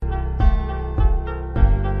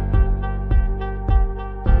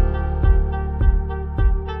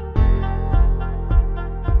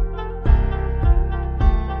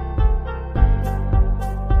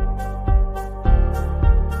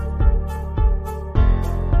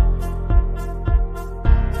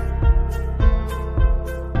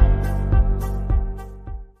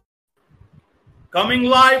Coming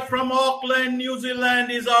live from Auckland, New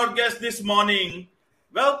Zealand is our guest this morning.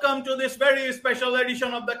 Welcome to this very special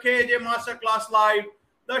edition of the KJ Masterclass Live,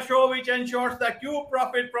 the show which ensures that you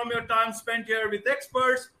profit from your time spent here with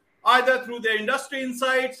experts, either through their industry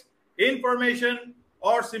insights, information,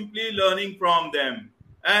 or simply learning from them.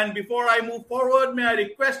 And before I move forward, may I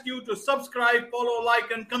request you to subscribe, follow,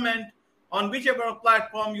 like, and comment on whichever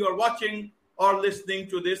platform you are watching or listening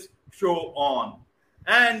to this show on.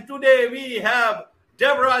 And today we have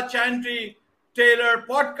Deborah Chantry Taylor,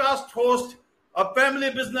 podcast host, a family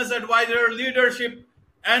business advisor, leadership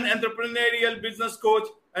and entrepreneurial business coach,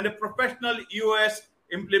 and a professional US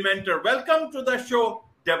implementer. Welcome to the show,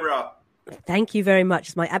 Deborah. Thank you very much.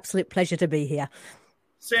 It's my absolute pleasure to be here.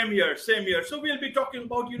 Same here. So we'll be talking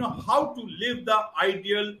about, how to live the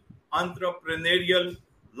ideal entrepreneurial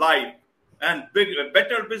life and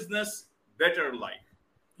better business, better life.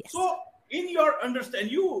 Yes. So in your understanding,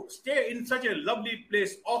 you stay in such a lovely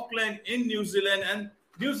place, Auckland in New Zealand, and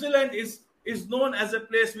New Zealand is known as a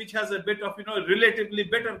place which has a bit of, relatively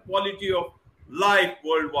better quality of life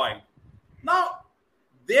worldwide. Now,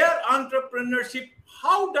 their entrepreneurship,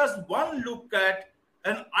 how does one look at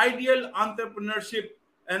an ideal entrepreneurship,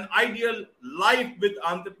 an ideal life with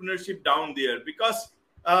entrepreneurship down there? Because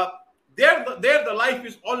there the life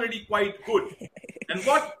is already quite good. And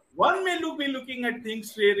what one may be looking at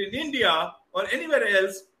things here in India or anywhere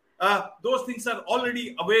else, those things are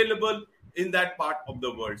already available in that part of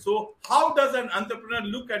the world. So how does an entrepreneur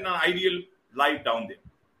look at an ideal life down there?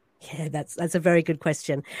 Yeah, that's a very good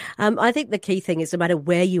question. I think the key thing is no matter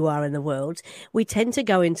where you are in the world, we tend to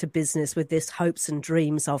go into business with this hopes and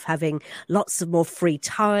dreams of having lots of more free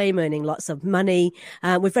time, earning lots of money.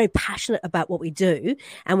 We're very passionate about what we do,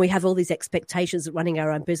 and we have all these expectations that running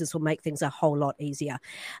our own business will make things a whole lot easier.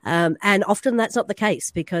 And often that's not the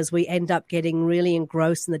case because we end up getting really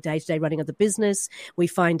engrossed in the day-to-day running of the business. We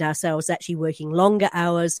find ourselves actually working longer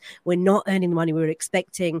hours. We're not earning the money we were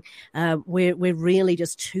expecting. We're really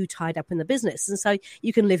just too tied up in the business. And so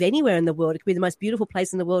you can live anywhere in the world. It could be the most beautiful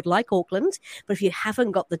place in the world like Auckland, but if you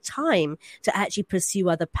haven't got the time to actually pursue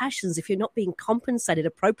other passions, if you're not being compensated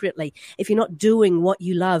appropriately, if you're not doing what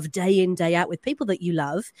you love day in, day out with people that you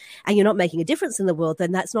love, and you're not making a difference in the world,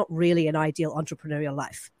 then that's not really an ideal entrepreneurial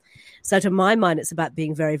life. So to my mind, it's about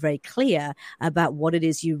being very, very clear about what it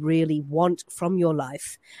is you really want from your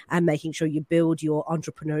life and making sure you build your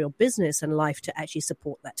entrepreneurial business and life to actually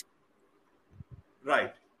support that.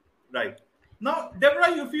 Right. Now,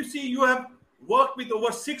 Deborah, if you see, you have worked with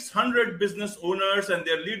over 600 business owners and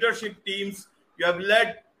their leadership teams. You have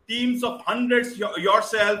led teams of hundreds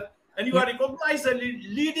yourself, and you are recognized as a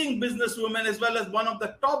leading businesswoman as well as one of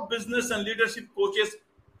the top business and leadership coaches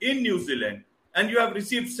in New Zealand. And you have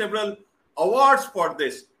received several awards for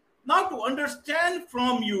this. Now, to understand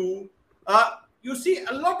from you, you see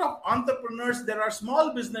a lot of entrepreneurs, there are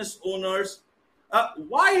small business owners.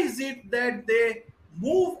 Why is it that they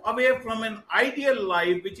move away from an ideal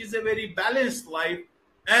life, which is a very balanced life,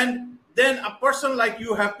 and then a person like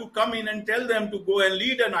you have to come in and tell them to go and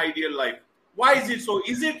lead an ideal life? Why is it so?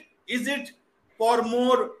 Is it for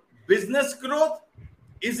more business growth?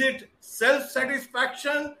 Is it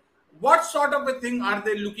self-satisfaction? What sort of a thing are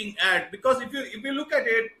they looking at? Because if you look at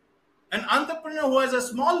it, an entrepreneur who has a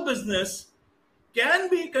small business can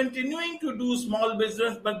be continuing to do small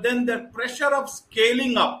business, but then the pressure of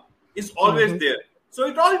scaling up is always there. So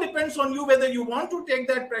it all depends on you whether you want to take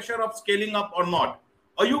that pressure of scaling up or not.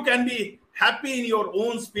 Or you can be happy in your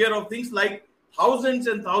own sphere of things, like thousands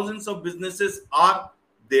and thousands of businesses are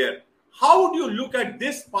there. How do you look at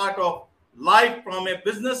this part of life from a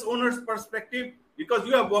business owner's perspective? Because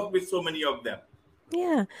you have worked with so many of them.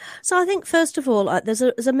 Yeah. So I think, first of all, there's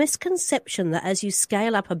a misconception that as you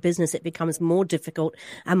scale up a business, it becomes more difficult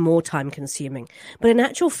and more time consuming. But in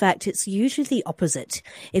actual fact, it's usually the opposite.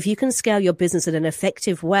 If you can scale your business in an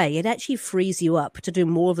effective way, it actually frees you up to do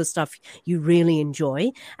more of the stuff you really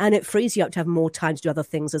enjoy. And it frees you up to have more time to do other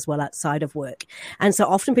things as well outside of work. And so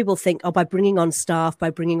often people think, by bringing on staff,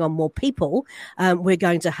 by bringing on more people, we're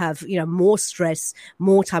going to have, more stress,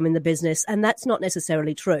 more time in the business. And that's not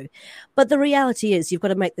necessarily true. But the reality is, you've got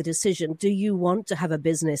to make the decision. Do you want to have a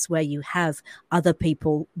business where you have other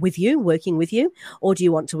people with you, working with you, or do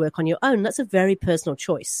you want to work on your own? That's a very personal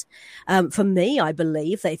choice. For me, I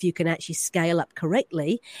believe that if you can actually scale up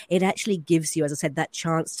correctly, it actually gives you, as I said, that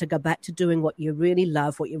chance to go back to doing what you really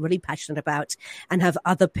love, what you're really passionate about, and have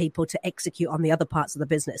other people to execute on the other parts of the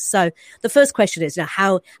business. So the first question is,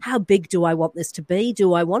 how big do I want this to be?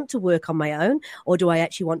 Do I want to work on my own, or do I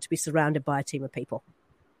actually want to be surrounded by a team of people?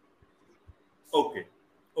 Okay.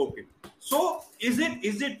 So is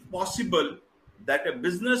it possible that a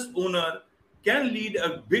business owner can lead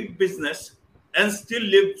a big business and still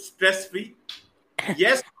live stress-free?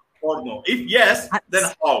 Yes or no? If yes, then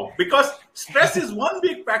how? Because stress is one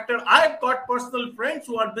big factor. I've got personal friends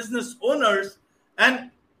who are business owners,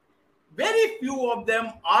 and very few of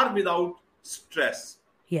them are without stress.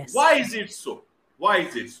 Yes. Why is it so? Why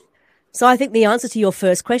is it so? So I think the answer to your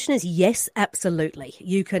first question is yes, absolutely.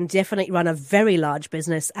 You can definitely run a very large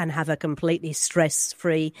business and have a completely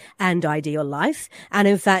stress-free and ideal life. And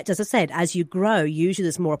in fact, as I said, as you grow, usually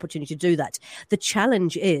there's more opportunity to do that. The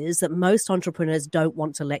challenge is that most entrepreneurs don't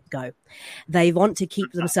want to let go. They want to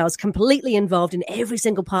keep themselves completely involved in every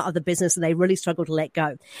single part of the business, and they really struggle to let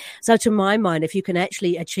go. So to my mind, if you can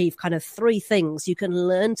actually achieve kind of three things, you can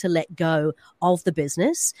learn to let go of the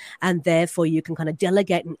business, and therefore you can kind of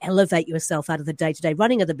delegate and elevate yourself out of the day-to-day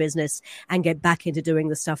running of the business and get back into doing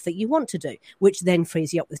the stuff that you want to do, which then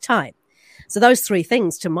frees you up with time. So those three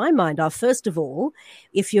things, to my mind, are, first of all,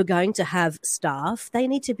 if you're going to have staff, they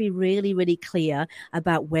need to be really, really clear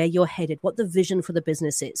about where you're headed, what the vision for the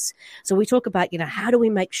business is. So we talk about, how do we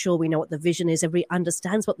make sure we know what the vision is? Everybody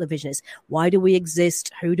understands what the vision is. Why do we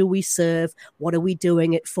exist? Who do we serve? What are we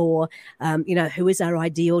doing it for? Who is our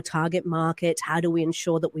ideal target market? How do we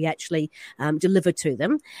ensure that we actually deliver to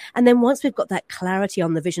them? And then once we've got that clarity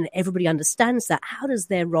on the vision, everybody understands that, how does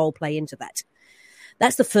their role play into that?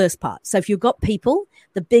 That's the first part. So if you've got people,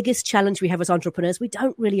 the biggest challenge we have as entrepreneurs, we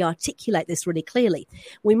don't really articulate this really clearly.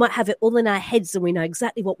 We might have it all in our heads and we know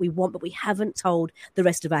exactly what we want, but we haven't told the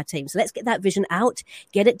rest of our team. So let's get that vision out,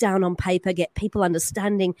 get it down on paper, get people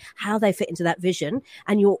understanding how they fit into that vision,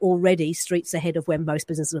 and you're already streets ahead of where most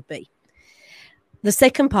businesses would be. The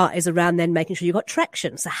second part is around then making sure you've got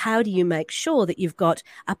traction. So how do you make sure that you've got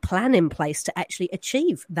a plan in place to actually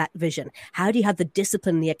achieve that vision? How do you have the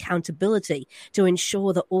discipline, the accountability to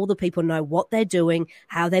ensure that all the people know what they're doing,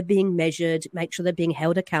 how they're being measured, make sure they're being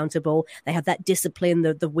held accountable, they have that discipline,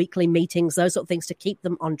 the weekly meetings, those sort of things to keep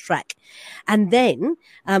them on track. And then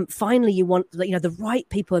finally, you want the right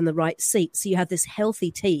people in the right seat. So you have this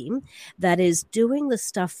healthy team that is doing the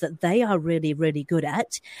stuff that they are really, really good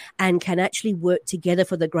at and can actually work together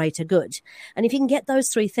for the greater good. And if you can get those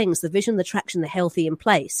three things, the vision, the traction, the healthy in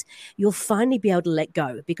place, you'll finally be able to let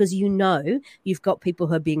go, because you've got people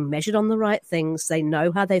who are being measured on the right things. They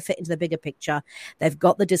know how they fit into the bigger picture. They've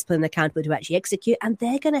got the discipline and accountability to actually execute, and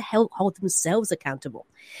they're going to help hold themselves accountable.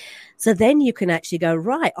 So then you can actually go,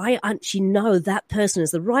 right, I actually know that person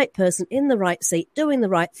is the right person in the right seat, doing the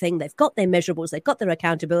right thing. They've got their measurables. They've got their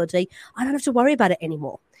accountability. I don't have to worry about it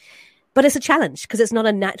anymore. But it's a challenge because it's not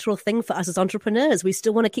a natural thing for us as entrepreneurs. We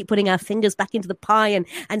still want to keep putting our fingers back into the pie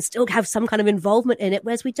and still have some kind of involvement in it,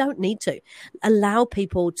 whereas we don't need to. Allow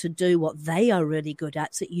people to do what they are really good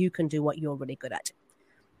at so you can do what you're really good at.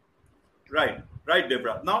 Right,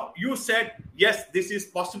 Deborah. Now, you said, yes, this is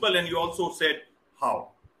possible, and you also said how.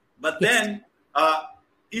 But then,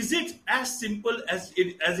 is it as simple as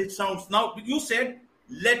it sounds? Now, you said,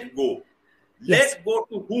 let go. Yes. Let go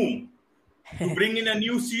to whom? To bring in a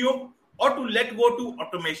new CEO? Or to let go to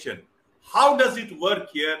automation? How does it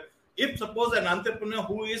work here? If suppose an entrepreneur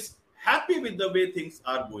who is happy with the way things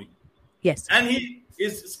are going, yes, and he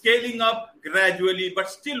is scaling up gradually, but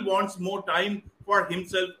still wants more time for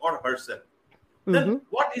himself or herself, then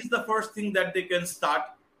what is the first thing that they can start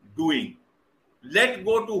doing? Let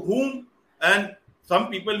go to whom? And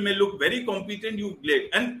some people may look very competent,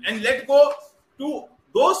 and let go to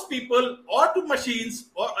those people or to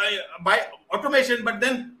machines or by automation, but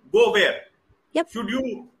then go where? Yep.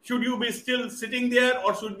 Should you be still sitting there,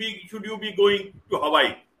 or should you be going to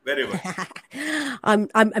Hawaii? Wherever. I mean,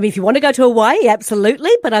 if you want to go to Hawaii, absolutely.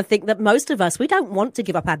 But I think that most of us, we don't want to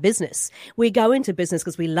give up our business. We go into business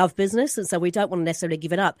because we love business. And so we don't want to necessarily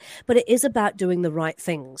give it up. But it is about doing the right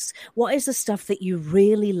things. What is the stuff that you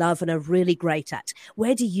really love and are really great at?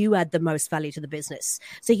 Where do you add the most value to the business?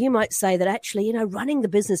 So you might say that actually, running the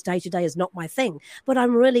business day to day is not my thing, but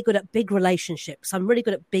I'm really good at big relationships. I'm really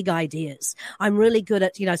good at big ideas. I'm really good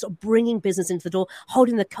at, sort of bringing business into the door,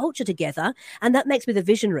 holding the culture together. And that makes me the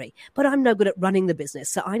visionary. But I'm no good at running the business.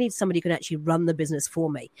 So I need somebody who can actually run the business for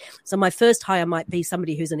me. So my first hire might be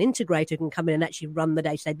somebody who's an integrator who can come in and actually run the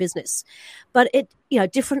day-to-day business. But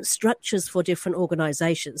different structures for different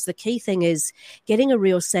organizations. The key thing is getting a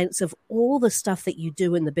real sense of all the stuff that you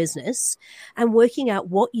do in the business and working out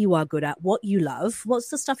what you are good at, what you love, what's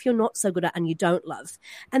the stuff you're not so good at and you don't love.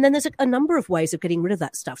 And then there's a number of ways of getting rid of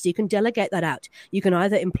that stuff. So you can delegate that out. You can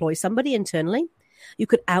either employ somebody internally. You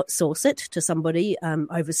could outsource it to somebody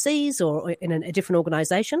overseas or in a different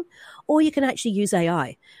organization, or you can actually use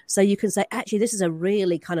AI. So you can say, actually, this is a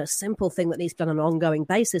really kind of simple thing that needs to be done on an ongoing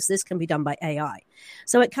basis. This can be done by AI.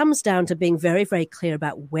 So it comes down to being very, very clear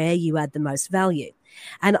about where you add the most value.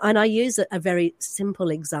 And I use a very simple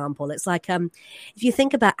example. It's like if you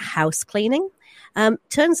think about house cleaning,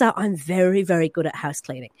 turns out I'm very, very good at house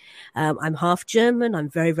cleaning. I'm half German. I'm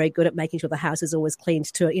very, very good at making sure the house is always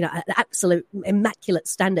cleaned to, an absolute immaculate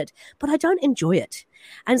standard, but I don't enjoy it.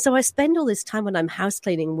 And so I spend all this time when I'm house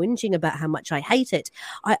cleaning, whinging about how much I hate it.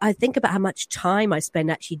 I think about how much time I spend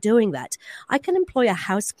actually doing that. I can employ a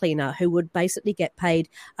house cleaner who would basically get paid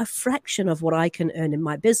a fraction of what I can earn in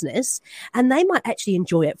my business. And they might actually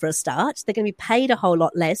enjoy it for a start. They're going to be paid a whole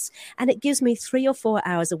lot less. And it gives me 3 or 4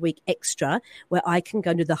 hours a week extra where I can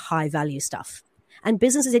go and do the high value stuff. And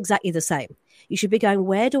business is exactly the same. You should be going,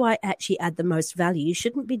 where do I actually add the most value? You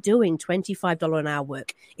shouldn't be doing $25 an hour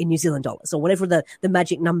work in New Zealand dollars or whatever the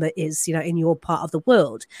magic number is, in your part of the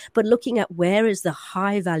world. But looking at where is the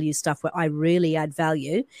high value stuff where I really add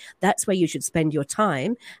value, that's where you should spend your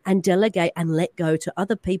time and delegate and let go to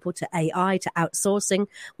other people, to AI, to outsourcing,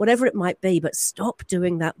 whatever it might be. But stop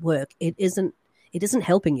doing that work. It isn't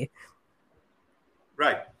helping you.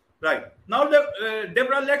 Right. Now,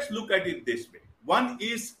 Deborah, let's look at it this way. One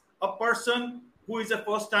is a person who is a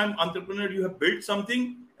first-time entrepreneur. You have built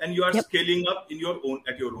something and you are scaling up at your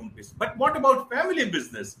own pace. But what about family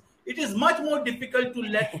business? It is much more difficult to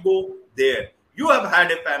let go there. You have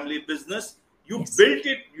had a family business. You built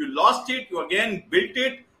it. You lost it. You again built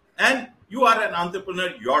it. And you are an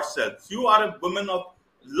entrepreneur yourself. You are a woman of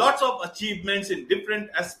lots of achievements in different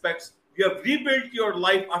aspects. You have rebuilt your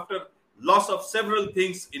life after loss of several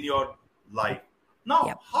things in your life.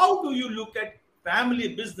 Now, how do you look at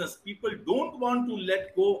family business? People don't want to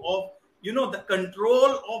let go of, the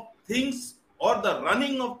control of things or the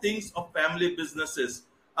running of things of family businesses.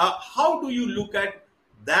 How do you look at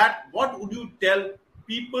that? What would you tell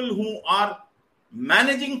people who are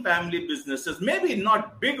managing family businesses, maybe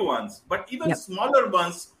not big ones, but even smaller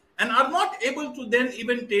ones, and are not able to then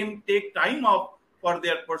even take time off for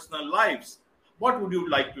their personal lives? What would you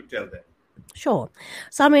like to tell them? Sure.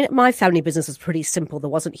 So, my family business was pretty simple. There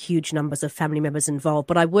wasn't huge numbers of family members involved,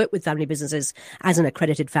 but I work with family businesses as an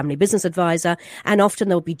accredited family business advisor. And often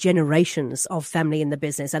there'll be generations of family in the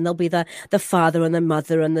business, and there'll be the father and the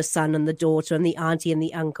mother and the son and the daughter and the auntie and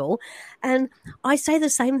the uncle. And I say the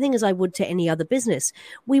same thing as I would to any other business.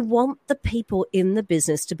 We want the people in the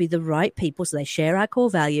business to be the right people, so they share our core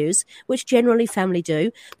values, which generally family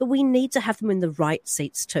do, but we need to have them in the right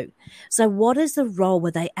seats too. So what is the role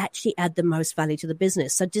where they actually add the most value to the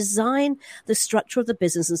business? So design the structure of the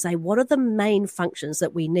business and say, what are the main functions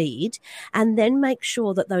that we need? And then make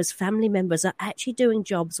sure that those family members are actually doing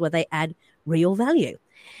jobs where they add real value.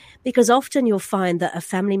 Because often you'll find that a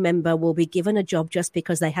family member will be given a job just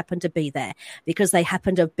because they happen to be there, because they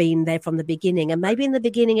happen to have been there from the beginning. And maybe in the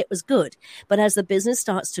beginning it was good, but as the business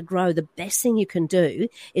starts to grow, the best thing you can do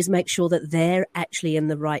is make sure that they're actually in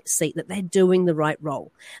the right seat, that they're doing the right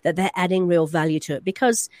role, that they're adding real value to it.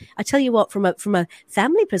 Because I tell you what, from a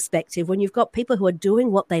family perspective, when you've got people who are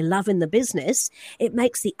doing what they love in the business, it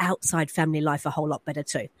makes the outside family life a whole lot better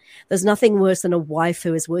too. There's nothing worse than a wife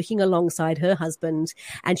who is working alongside her husband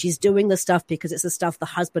and she's doing the stuff because it's the stuff the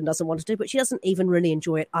husband doesn't want to do, but she doesn't even really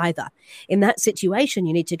enjoy it either. In that situation,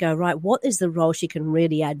 you need to go, right, what is the role she can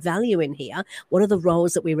really add value in here? What are the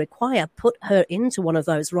roles that we require? Put her into one of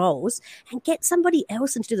those roles and get somebody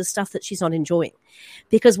else to do the stuff that she's not enjoying.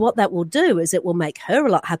 Because what that will do is it will make her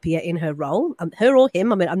a lot happier in her role, her or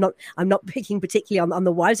him. I'm not picking particularly on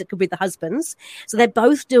the wives. It could be the husbands. So they're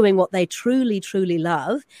both doing what they truly, truly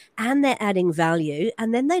love, and they're adding value.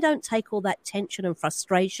 And then they don't take all that tension and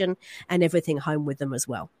frustration and everything home with them as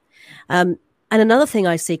well. And another thing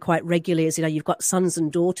I see quite regularly is, you've got sons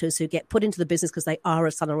and daughters who get put into the business because they are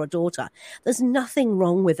a son or a daughter. There's nothing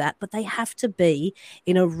wrong with that, but they have to be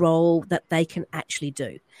in a role that they can actually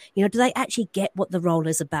do. Do they actually get what the role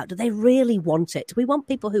is about? Do they really want it? Do we want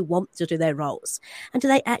people who want to do their roles? And do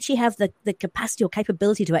they actually have the capacity or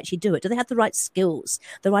capability to actually do it? Do they have the right skills,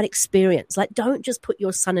 the right experience? Like, don't just put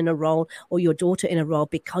your son in a role or your daughter in a role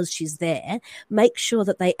because she's there. Make sure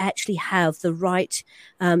that they actually have the right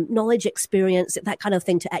knowledge, experience, that kind of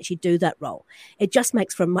thing to actually do that role. It just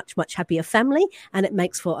makes for a much, much happier family, and it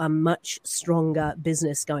makes for a much stronger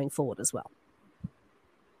business going forward as well.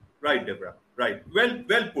 Right, Deborah. Right. Well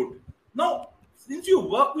put. Now, since you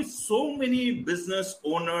work with so many business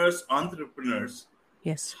owners, entrepreneurs,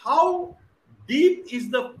 yes, how deep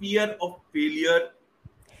is the fear of failure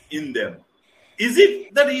in them? Is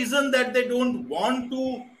it the reason that they don't want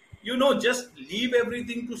to just leave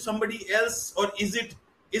everything to somebody else, or is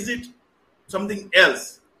it something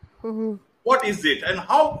else? Mm-hmm. What is it, and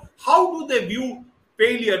how do they view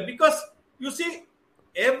failure? Because you see,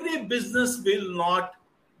 every business will not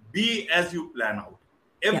be as you plan out.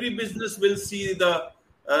 Yep. Every business will see the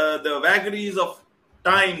vagaries of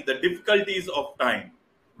time, the difficulties of time,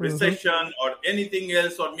 Mm-hmm. recession or anything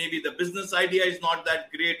else, or maybe the business idea is not that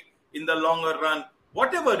great in the longer run,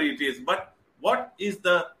 whatever it is. But what is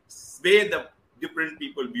the way the different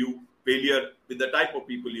people view failure with the type of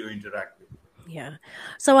people you interact with? Yeah.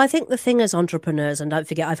 So I think the thing as entrepreneurs, and don't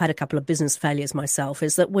forget, I've had a couple of business failures myself,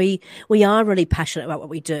 is that we are really passionate about what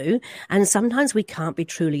we do. And sometimes we can't be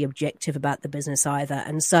truly objective about the business either.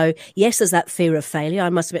 And so, yes, there's that fear of failure. I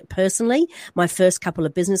must admit, personally, my first couple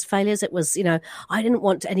of business failures, it was, I didn't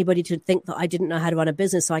want anybody to think that I didn't know how to run a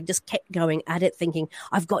business. So I just kept going at it thinking,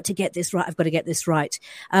 I've got to get this right. I've got to get this right.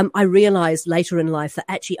 I realized later in life that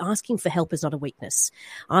actually asking for help is not a weakness.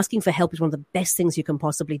 Asking for help is one of the best things you can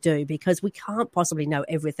possibly do, because we can't possibly know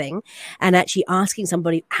everything, and actually asking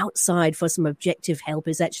somebody outside for some objective help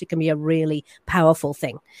is actually can be a really powerful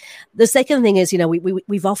thing. The second thing is,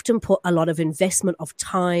 we've often put a lot of investment of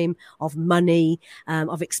time, of money,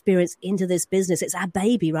 of experience into this business. It's our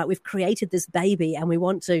baby, right? We've created this baby and we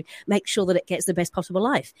want to make sure that it gets the best possible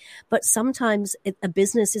life. But sometimes a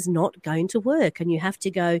business is not going to work, and you have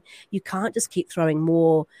to go, you can't just keep throwing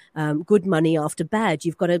more good money after bad.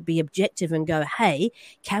 You've got to be objective and go, hey,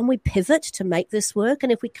 can we pivot to make this work?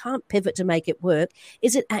 And if we can't pivot to make it work,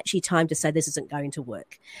 is it actually time to say this isn't going to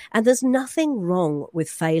work? And there's nothing wrong with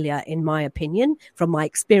failure, in my opinion, from my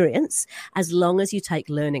experience, as long as you take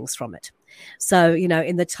learnings from it. So,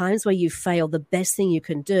 in the times where you fail, the best thing you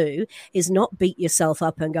can do is not beat yourself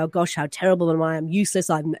up and go, gosh, how terrible am I? I'm useless.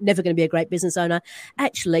 I'm never going to be a great business owner.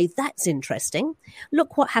 Actually, that's interesting.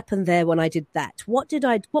 Look what happened there when I did that. What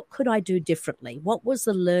could I do differently? What was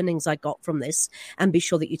the learnings I got from this? And be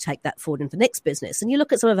sure that you take that forward into the next business. And you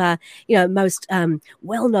look at some of our, most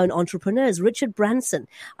well-known entrepreneurs. Richard Branson,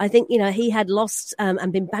 I think, he had lost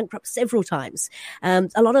and been bankrupt several times.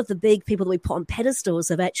 A lot of the big people that we put on pedestals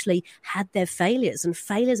have actually had their failures, and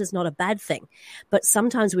failures is not a bad thing. But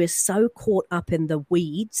sometimes we're so caught up in the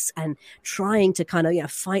weeds and trying to kind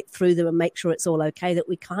of, fight through them and make sure it's all okay, that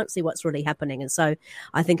we can't see what's really happening. And so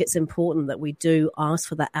I think it's important that we do ask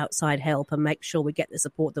for that outside help and make sure we get the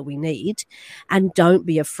support that we need, and don't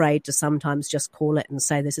be afraid to sometimes just call it and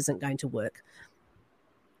say, this isn't going to work.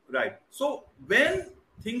 Right. So when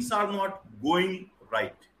things are not going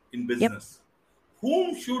right in business,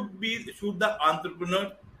 whom should the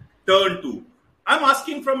entrepreneur turn to? I'm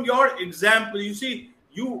asking from your example. You see,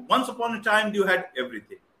 you once upon a time you had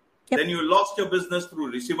everything. Then you lost your business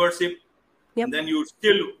through receivership. And then you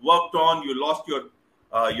still worked on. You lost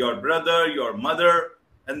your brother, your mother,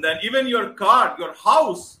 and then even your car, your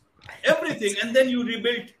house, everything. And then you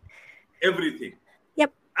rebuilt everything.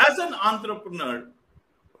 As an entrepreneur,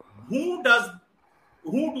 who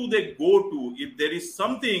do they go to if there is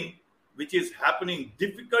something which is happening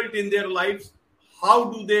difficult in their lives? How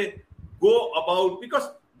do they go about? Because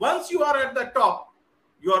once you are at the top,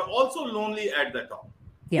 you are also lonely at the top.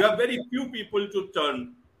 You have very few people to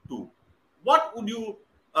turn to. What would you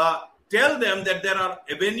tell them, that there are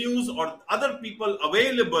avenues or other people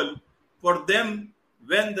available for them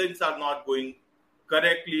when things are not going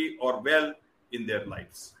correctly or well in their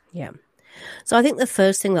lives? So I think the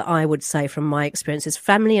first thing that I would say from my experience is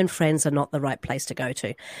family and friends are not the right place to go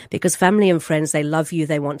to, because family and friends, they love you,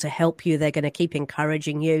 they want to help you, they're going to keep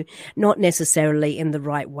encouraging you, not necessarily in the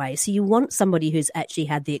right way. So you want somebody who's actually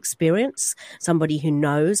had the experience, somebody who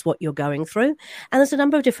knows what you're going through. And there's a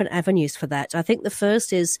number of different avenues for that. I think the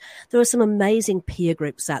first is there are some amazing peer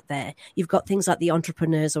groups out there. You've got things like the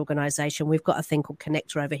Entrepreneurs Organization. We've got a thing called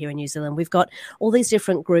Connector over here in New Zealand. We've got all these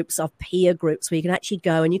different groups of peer groups where you can actually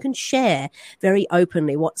go and you can share very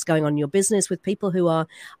openly what's going on in your business with people who are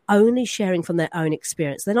only sharing from their own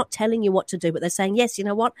experience. They're not telling you what to do, but they're saying, yes, you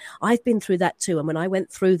know what? I've been through that too. And when I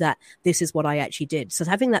went through that, this is what I actually did. So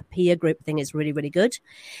having that peer group thing is really, really good.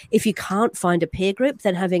 If you can't find a peer group,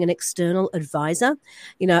 then having an external advisor,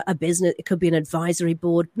 a business, it could be an advisory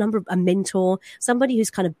board, a mentor, somebody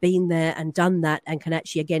who's kind of been there and done that and can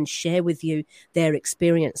actually, again, share with you their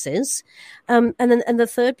experiences. And the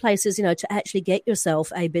third place is, to actually get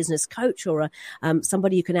yourself a business coach or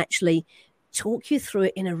somebody who can actually talk you through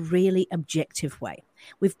it in a really objective way.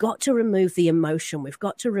 We've got to remove the emotion. We've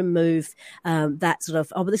got to remove that sort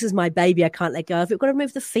of, oh, but this is my baby, I can't let go of it. We've got to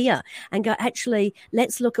remove the fear and go, actually,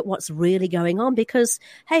 let's look at what's really going on, because,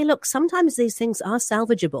 hey, look, sometimes these things are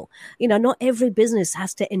salvageable. Not every business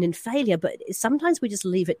has to end in failure, but sometimes we just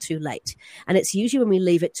leave it too late. And it's usually when we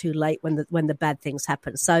leave it too late when the bad things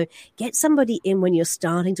happen. So get somebody in when you're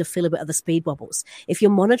starting to feel a bit of the speed wobbles. If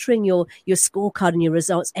you're monitoring your scorecard and your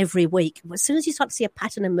results every week, as soon as you start to see a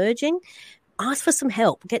pattern emerging, ask for some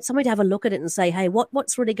help. Get somebody to have a look at it and say, hey,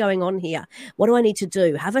 what's really going on here? What do I need to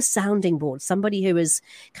do? Have a sounding board, somebody who is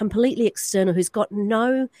completely external, who's got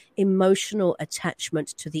no emotional attachment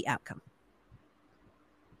to the outcome.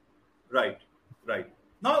 Right.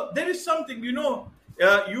 Now, there is something, you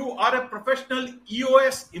are a professional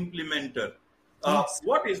EOS implementer. Yes.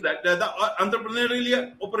 What is that? The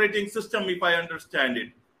Entrepreneurial Operating System, if I understand it.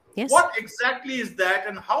 Yes. What exactly is that,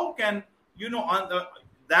 and how can,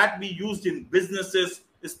 that be used in businesses,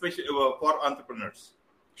 especially for entrepreneurs?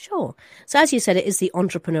 Sure. So as you said, it is the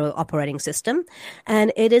Entrepreneurial Operating System,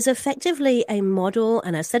 and it is effectively a model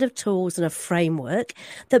and a set of tools and a framework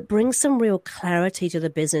that brings some real clarity to the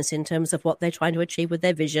business in terms of what they're trying to achieve with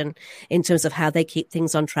their vision, in terms of how they keep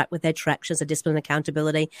things on track with their tractions, the discipline,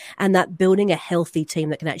 accountability, and that building a healthy team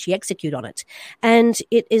that can actually execute on it. And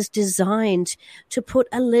it is designed to put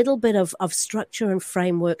a little bit of structure and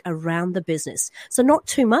framework around the business. So not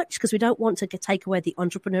too much, because we don't want to take away the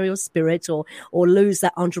entrepreneurial spirit or lose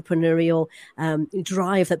that entrepreneurial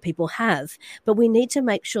drive that people have, but we need to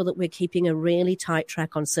make sure that we're keeping a really tight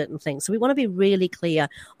track on certain things. So we want to be really clear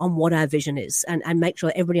on what our vision is and make sure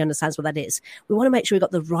that everybody understands what that is. We want to make sure we've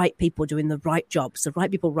got the right people doing the right jobs, the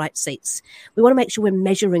right people, right seats. We want to make sure we're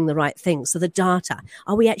measuring the right things. So the data,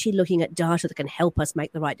 are we actually looking at data that can help us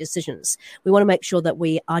make the right decisions? We want to make sure that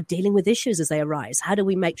we are dealing with issues as they arise. How do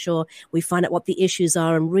we make sure we find out what the issues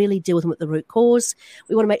are and really deal with them at the root cause?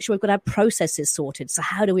 We want to make sure we've got our processes sorted. So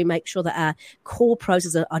how do we make sure that our core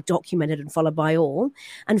processes are documented and followed by all?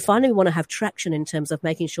 And finally, we want to have traction in terms of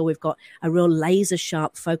making sure we've got a real laser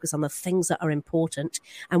sharp focus on the things that are important,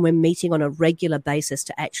 and we're meeting on a regular basis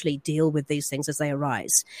to actually deal with these things as they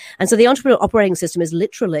arise. And so the Entrepreneurial Operating System is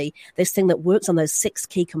literally this thing that works on those 6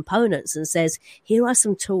 key components and says, here are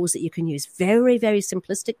some tools that you can use, very, very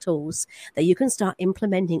simplistic tools that you can start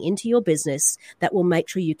implementing into your business that will make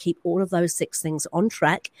sure you keep all of those 6 things on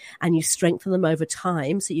track and you strengthen them over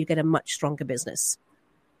time so you get a much stronger business.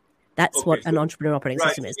 That's what an entrepreneurial operating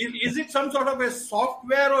system is. Is it some sort of a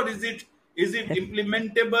software, or is it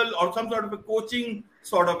implementable, or some sort of a coaching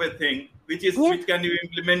sort of a thing, which can be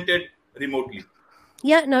implemented remotely?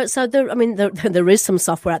 Yeah, no, so there is some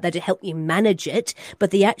software out there to help you manage it, but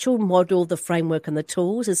the actual model, the framework and the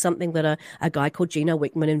tools is something that a guy called Gino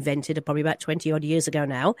Wickman invented probably about 20 odd years ago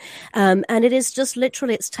now. And it is just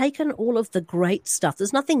literally, it's taken all of the great stuff.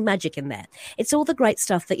 There's nothing magic in there. It's all the great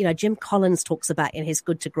stuff that, Jim Collins talks about in his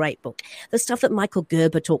Good to Great book, the stuff that Michael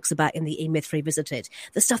Gerber talks about in the E-Myth Revisited,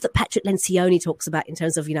 the stuff that Patrick Lencioni talks about in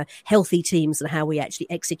terms of, healthy teams and how we actually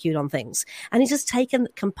execute on things. And he's just taken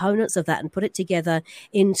components of that and put it together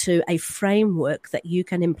into a framework that you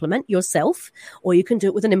can implement yourself, or you can do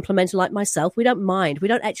it with an implementer like myself. We don't mind. We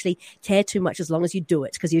don't actually care too much as long as you do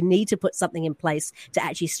it, because you need to put something in place to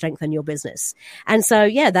actually strengthen your business. And so,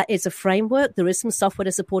 that is a framework. There is some software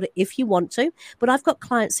to support it if you want to, but I've got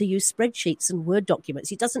clients who use spreadsheets and Word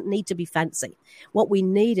documents. It doesn't need to be fancy. What we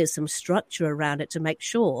need is some structure around it to make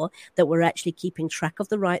sure that we're actually keeping track of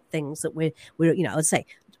the right things, that we're let's say,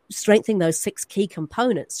 strengthening those 6 key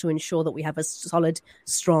components to ensure that we have a solid,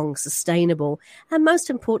 strong, sustainable, and most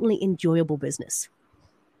importantly, enjoyable business.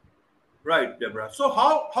 Right, Deborah. So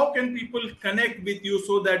how can people connect with you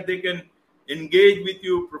so that they can engage with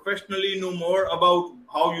you professionally, know more about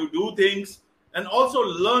how you do things, and also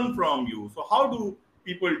learn from you? So how do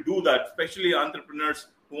people do that, especially entrepreneurs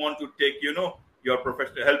who want to take, your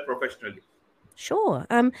professional help professionally? Sure.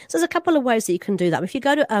 So there's a couple of ways that you can do that. If you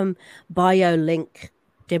go to bio link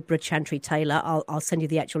Deborah Chantry Taylor. I'll send you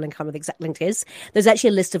the actual link on what the exact link is. There's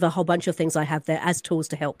actually a list of a whole bunch of things I have there as tools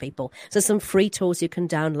to help people. So some free tools you can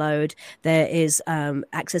download. There is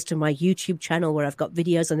access to my YouTube channel where I've got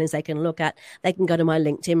videos and things they can look at. They can go to my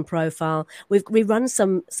LinkedIn profile. We run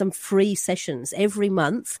some free sessions every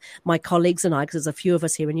month. My colleagues and I, because there's a few of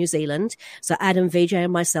us here in New Zealand, so Adam, Vijay,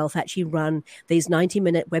 and myself actually run these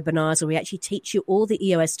 90-minute webinars where we actually teach you all the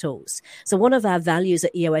EOS tools. So one of our values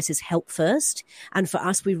at EOS is help first. And for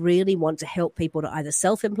us, we really want to help people to either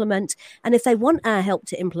self-implement. And if they want our help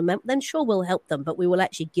to implement, then sure, we'll help them. But we will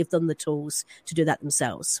actually give them the tools to do that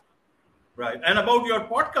themselves. Right. And about your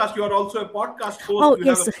podcast, you are also a podcast host. Oh,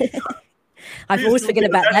 yes. I've always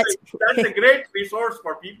forgotten about that. That's a great resource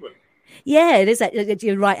for people. Yeah, it is.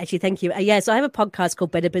 You're right, actually. Thank you. Yeah, so I have a podcast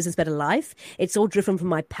called Better Business, Better Life. It's all driven from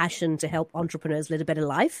my passion to help entrepreneurs live a better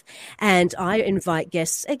life. And I invite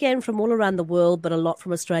guests, again, from all around the world, but a lot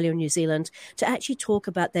from Australia and New Zealand, to actually talk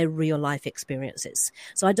about their real life experiences.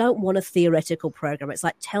 So I don't want a theoretical program. It's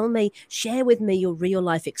like, share with me your real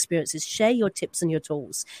life experiences, share your tips and your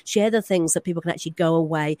tools, share the things that people can actually go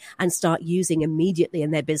away and start using immediately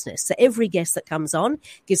in their business. So every guest that comes on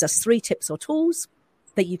gives us 3 tips or tools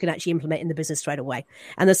that you can actually implement in the business straight away.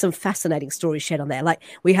 And there's some fascinating stories shared on there. Like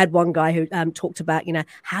we had one guy who talked about,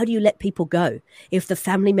 how do you let people go? If the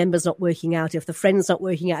family member's not working out, if the friend's not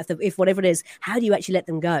working out, if whatever it is, how do you actually let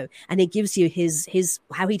them go? And he gives you his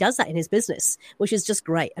how he does that in his business, which is just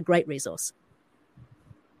great, a great resource.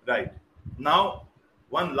 Right. Now,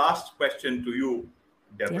 one last question to you,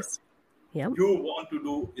 Deborah. Yes. Yeah. You want to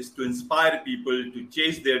do is to inspire people to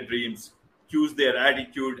chase their dreams, choose their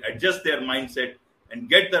attitude, adjust their mindset, and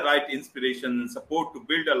get the right inspiration and support to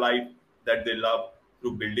build a life that they love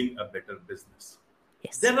through building a better business.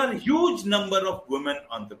 Yes. There are a huge number of women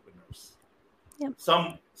entrepreneurs. Yep.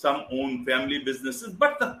 Some own family businesses,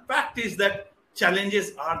 but the fact is that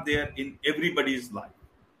challenges are there in everybody's life.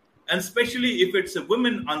 And especially if it's a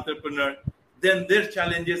women entrepreneur, then their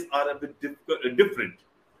challenges are a bit different.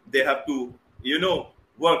 They have to,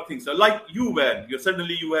 work things. So like you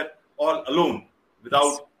were all alone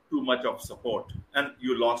without too much of support, and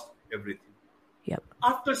you lost everything. Yep.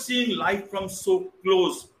 After seeing life from so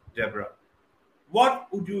close, Deborah, what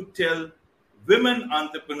would you tell women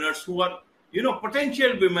entrepreneurs who are,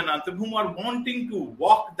 potential women entrepreneurs who are wanting to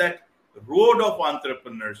walk that road of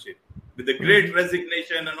entrepreneurship with the great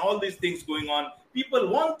resignation and all these things going on? People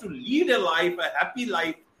want to lead a happy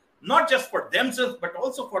life, not just for themselves, but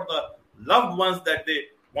also for the loved ones that they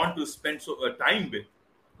want to spend time with.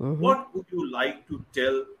 Mm-hmm. What would you like to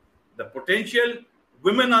tell the potential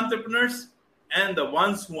women entrepreneurs and the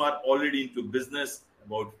ones who are already into business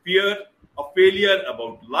about fear of failure,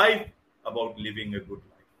 about life, about living a good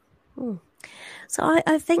life? So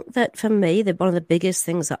I think that for me, one of the biggest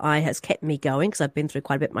things that has kept me going, because I've been through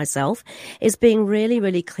quite a bit myself, is being really,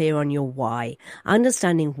 really clear on your why,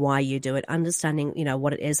 understanding why you do it, understanding,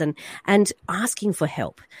 what it is, and asking for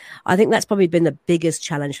help. I think that's probably been the biggest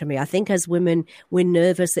challenge for me. I think as women, we're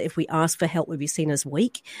nervous that if we ask for help, we'll be seen as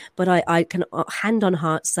weak. But I can hand on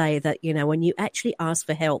heart say that, when you actually ask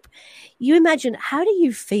for help, you imagine, how do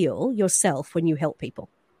you feel yourself when you help people?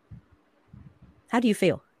 How do you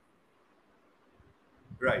feel?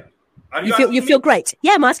 Right. You feel great.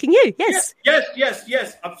 Yeah, I'm asking you. Yes.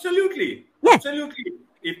 Yes. Absolutely. Yeah. Absolutely.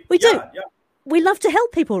 We do. Yeah. We love to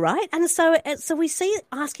help people, right? And so we see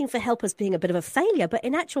asking for help as being a bit of a failure. But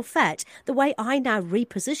in actual fact, the way I now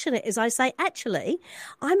reposition it is I say, actually,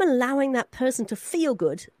 I'm allowing that person to feel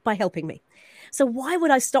good by helping me. So why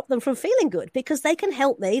would I stop them from feeling good? Because they can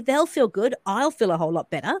help me, they'll feel good, I'll feel a whole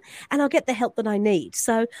lot better, and I'll get the help that I need.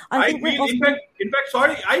 So I think I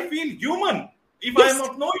feel human. If I am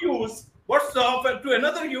of no use, what's the offer to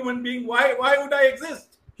another human being? Why would I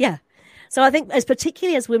exist? Yeah. So I think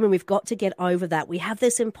particularly as women, we've got to get over that. We have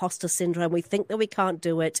this imposter syndrome. We think that we can't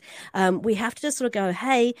do it. We have to just sort of go,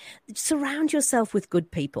 hey, surround yourself with good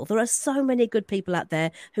people. There are so many good people out there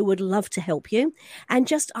who would love to help you, and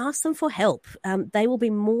just ask them for help. They will be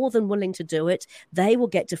more than willing to do it. They will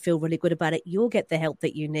get to feel really good about it. You'll get the help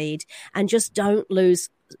that you need, and just don't lose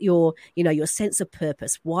your sense of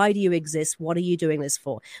purpose. Why do you exist? What are you doing this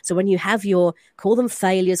for? So when you have call them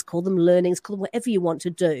failures, call them learnings, call them whatever you want to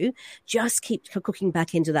do, just keep cooking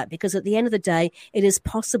back into that, because at the end of the day, it is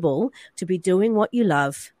possible to be doing what you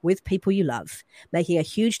love with people you love, making a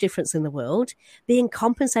huge difference in the world, being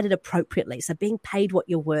compensated appropriately. So being paid what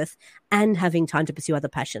you're worth and having time to pursue other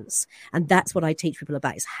passions. And that's what I teach people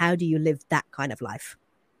about, is how do you live that kind of life?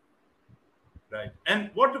 Right.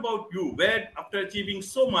 And what about you? Where, after achieving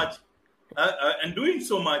so much and doing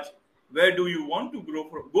so much, where do you want to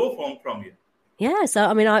go from here? Yeah, so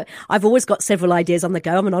I mean, I've always got several ideas on the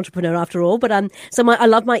go. I'm an entrepreneur after all, but I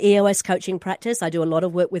love my EOS coaching practice. I do a lot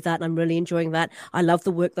of work with that, and I'm really enjoying that. I love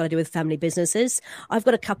the work that I do with family businesses. I've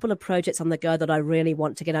got a couple of projects on the go that I really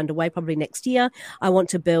want to get underway, probably next year. I want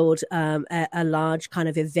to build a large kind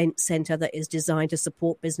of event center that is designed to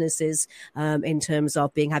support businesses in terms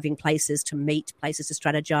of having places to meet, places to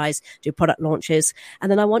strategize, do product launches,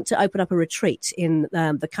 and then I want to open up a retreat in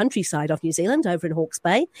the countryside of New Zealand, over in Hawke's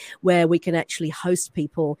Bay, where we can actually host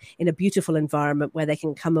people in a beautiful environment where they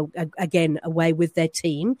can come again away with their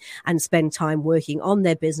team and spend time working on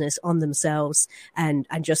their business, on themselves, and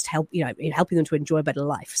just help, helping them to enjoy a better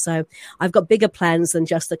life. So I've got bigger plans than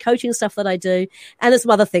just the coaching stuff that I do. And there's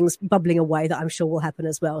some other things bubbling away that I'm sure will happen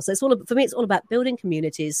as well. So for me, it's all about building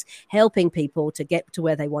communities, helping people to get to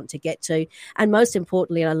where they want to get to. And most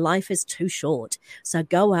importantly, life is too short. So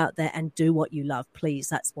go out there and do what you love, please.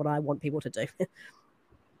 That's what I want people to do.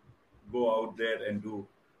 Go out there and do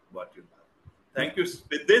what you love. Thank you.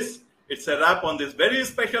 With this, it's a wrap on this very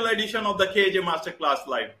special edition of the KJ Masterclass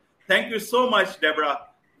Live. Thank you so much, Deborah,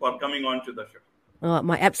 for coming on to the show. Oh,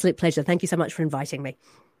 my absolute pleasure. Thank you so much for inviting me.